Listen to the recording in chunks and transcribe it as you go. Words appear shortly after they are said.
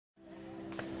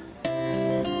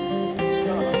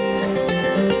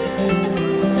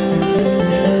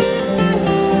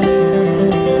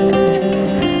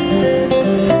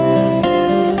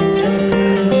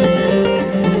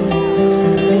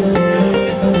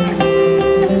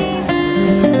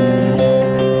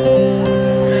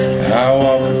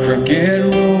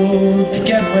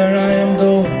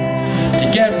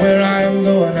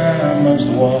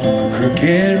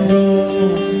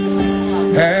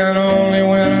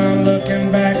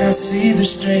I see the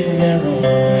straight and narrow.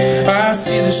 I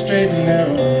see the straight and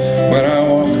narrow when I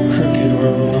walk a crooked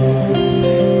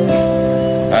road.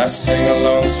 I sing a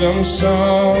lonesome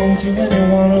song to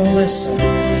anyone who'll listen.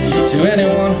 To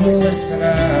anyone who'll listen,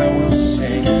 I will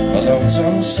sing a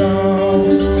lonesome song.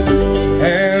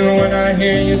 And when I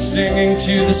hear you singing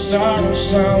to the sorrow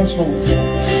sounds hopeful.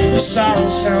 The sorrow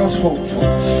sounds hopeful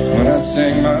when I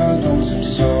sing my lonesome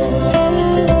song.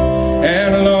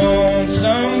 And a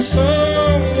lonesome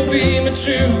song will be my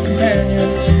true companion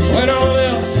when all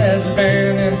else has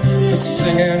abandoned the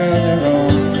singing of their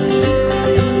own.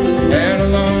 And a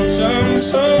lonesome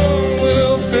song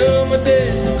will fill my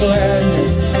days with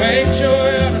gladness, make joy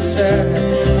out of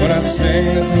sadness when I sing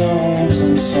this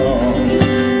lonesome song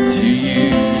to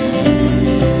you.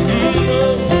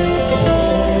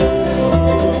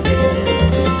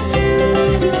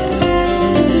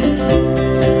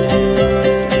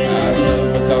 I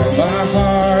love with all my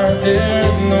heart,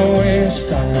 there's no way to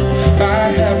stop it. I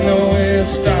have no way of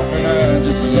stopping, I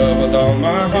just love with all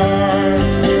my heart.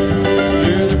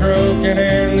 Through the broken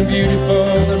and the beautiful,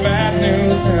 the bad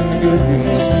news and the good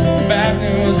news. The bad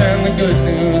news and the good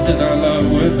news is I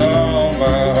love with all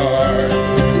my heart.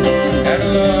 And a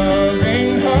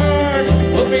loving heart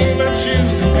will be my true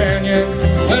companion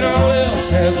when all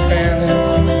else has abandoned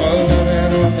for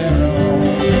loving on their own.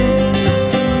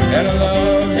 And a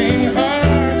loving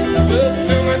heart will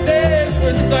fill my days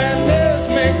with gladness,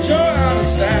 make joy out of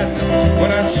sadness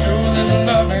when I show this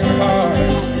loving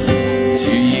heart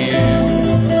to you.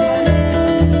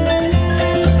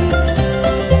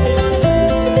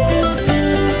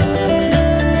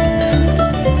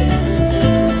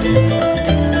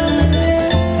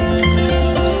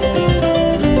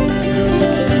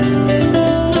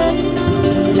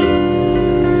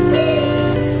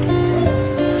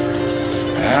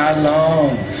 I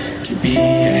long to be a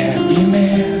happy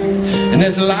man in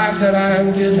this life that I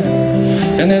am given.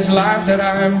 In this life that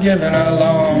I am given, I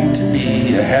long to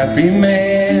be a happy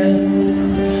man.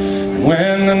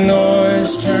 When the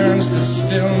noise turns to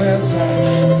stillness,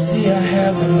 I see I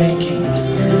have the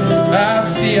makings. I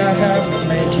see I have the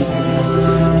makings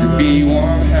to be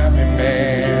one happy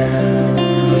man.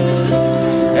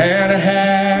 And a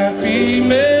happy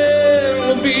man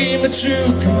will be my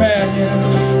true companion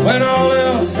when all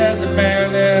else has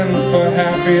abandoned for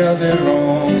happy of their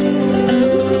own.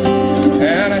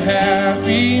 And a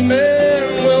happy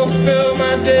man will fill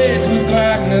my days with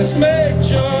gladness, make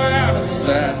joy out of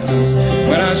sadness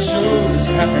when I show this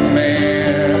happy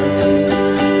man.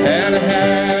 And a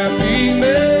happy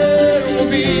man will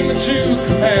be my true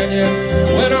companion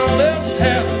when all else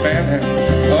has abandoned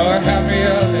for happy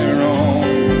of their own.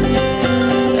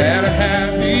 And a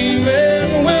happy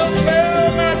man will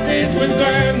fill my days with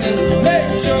gladness,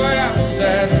 make joy out of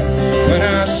sadness when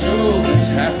I show this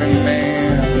happy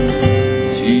man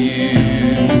to you.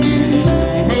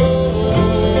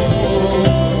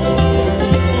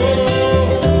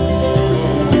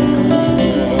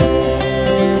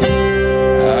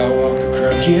 I walk a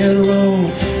crooked road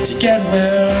to get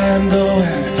where I'm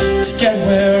going. To get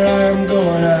where I'm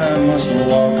going, I must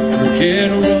walk a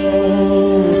crooked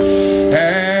road.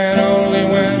 And only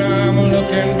when I'm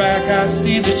looking back, I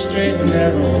see the straight and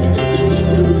narrow.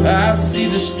 I see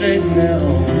the straight and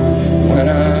narrow when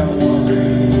I walk a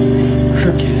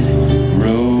crooked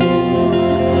road.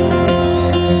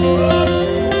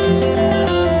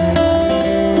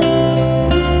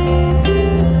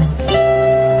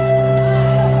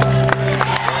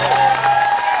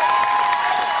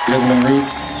 Living the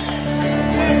roots.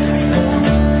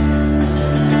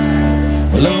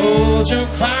 Well, old Joe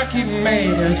Clark, he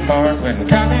made his mark when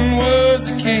cotton was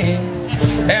a king.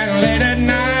 And late at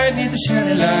night, neath the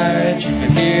shiny light, you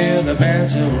could hear the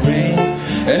banjo ring.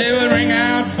 And it would ring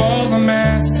out for the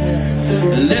master,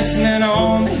 listening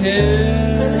on the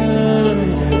hill.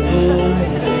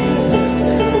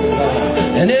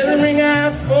 And it would ring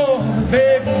out for the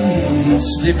baby,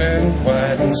 sleeping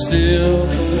quiet and still.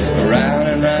 Round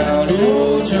and round,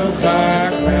 old Joe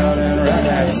Clark, round and round,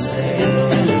 I say.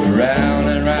 Round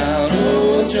and round,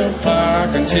 old Joe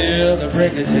Clark, until the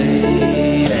break of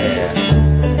day. Yeah.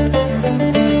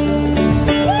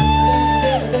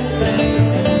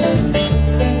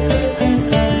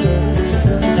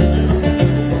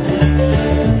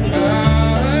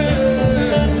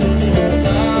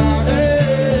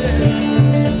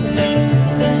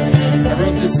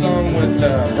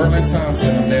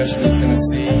 Thompson of Nashville,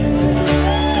 Tennessee,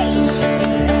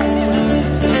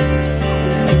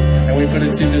 and we put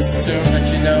it to this tune that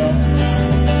you know,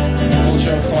 Old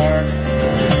Joe Clark.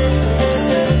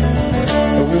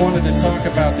 But we wanted to talk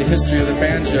about the history of the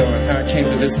banjo and how it came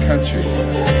to this country.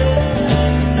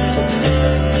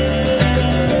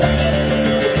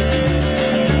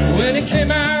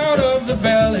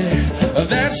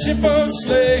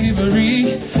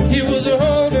 slavery. He was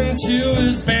holding to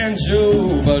his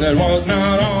banjo, but it was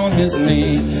not on his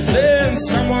knee. Then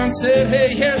someone said,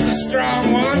 hey, here's a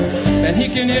strong one, and he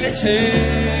can entertain.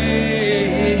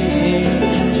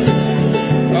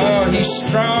 Oh, he's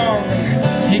strong,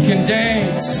 he can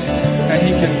dance, and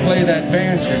he can play that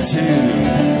banjo too.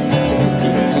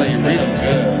 Play real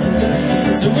good.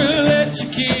 So we'll let you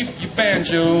keep your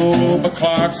banjo, but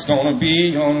Clark's gonna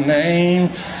be your name.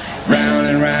 Round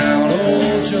and round,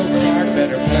 old Joe Clark,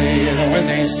 better play it when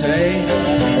they say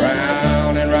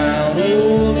round and round,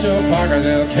 old Joe Clark, or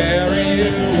they'll carry you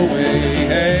away.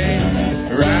 Hey,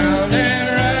 round and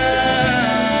round,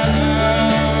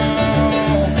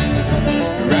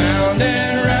 round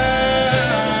and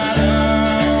round,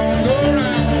 go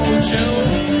round, old Joe,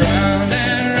 round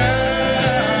and round,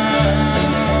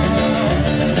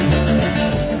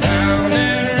 round and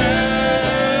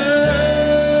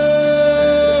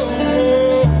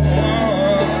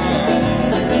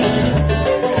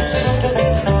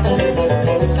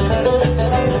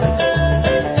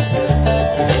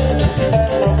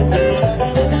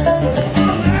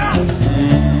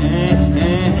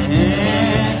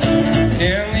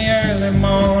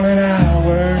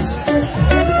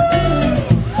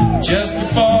just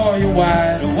before you're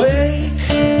wide awake,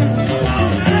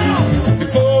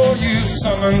 before you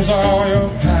summons all your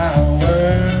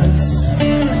powers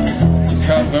to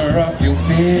cover up your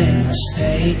big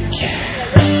mistake.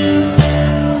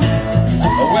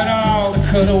 When all the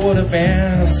coulda, woulda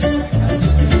beens,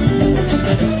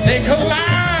 they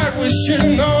collide with shoulda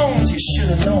knowns. You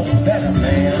shoulda known better,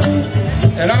 man.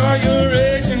 And all your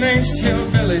raging ancient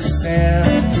hillbilly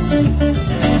sins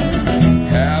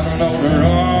have an odor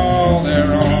all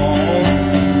their own.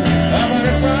 Oh, but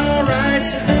it's alright,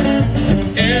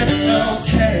 it's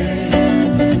okay.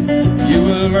 You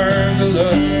will learn to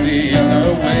look the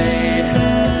other way.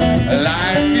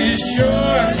 Life is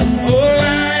short, oh,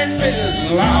 life is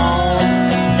long.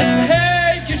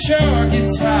 Hey, get your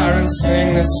guitar and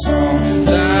sing this song.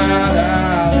 La, la,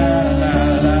 la.